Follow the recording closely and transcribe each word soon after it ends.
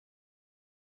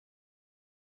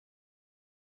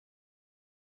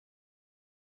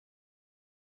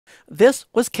This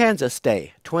was Kansas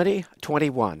Day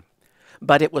 2021,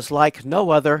 but it was like no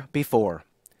other before.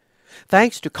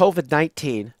 Thanks to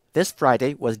COVID-19, this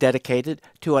Friday was dedicated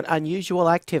to an unusual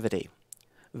activity: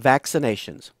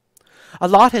 vaccinations. A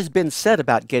lot has been said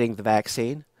about getting the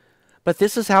vaccine, but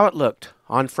this is how it looked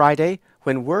on Friday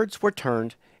when words were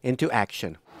turned into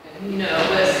action. No,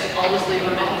 but I'll just leave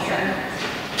them in here.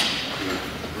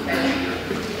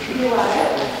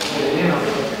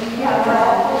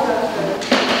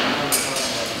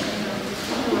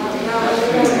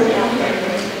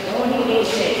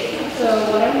 So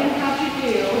what I'm going to have you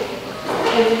do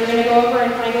is you're going to go over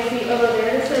and find a seat over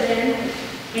there to sit in,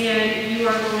 and you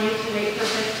are going to wait for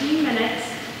 15 minutes.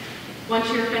 Once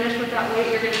you're finished with that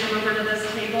wait, you're going to come over to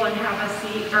this table and have a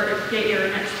seat, or get your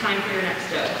next time for your next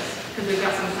dose, because we've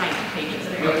got some sign pages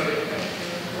there.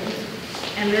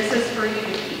 And this is for you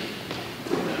to keep.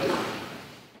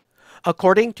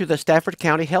 According to the Stafford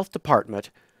County Health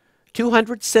Department,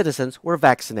 200 citizens were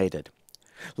vaccinated.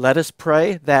 Let us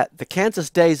pray that the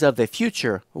Kansas days of the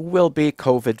future will be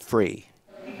COVID-free.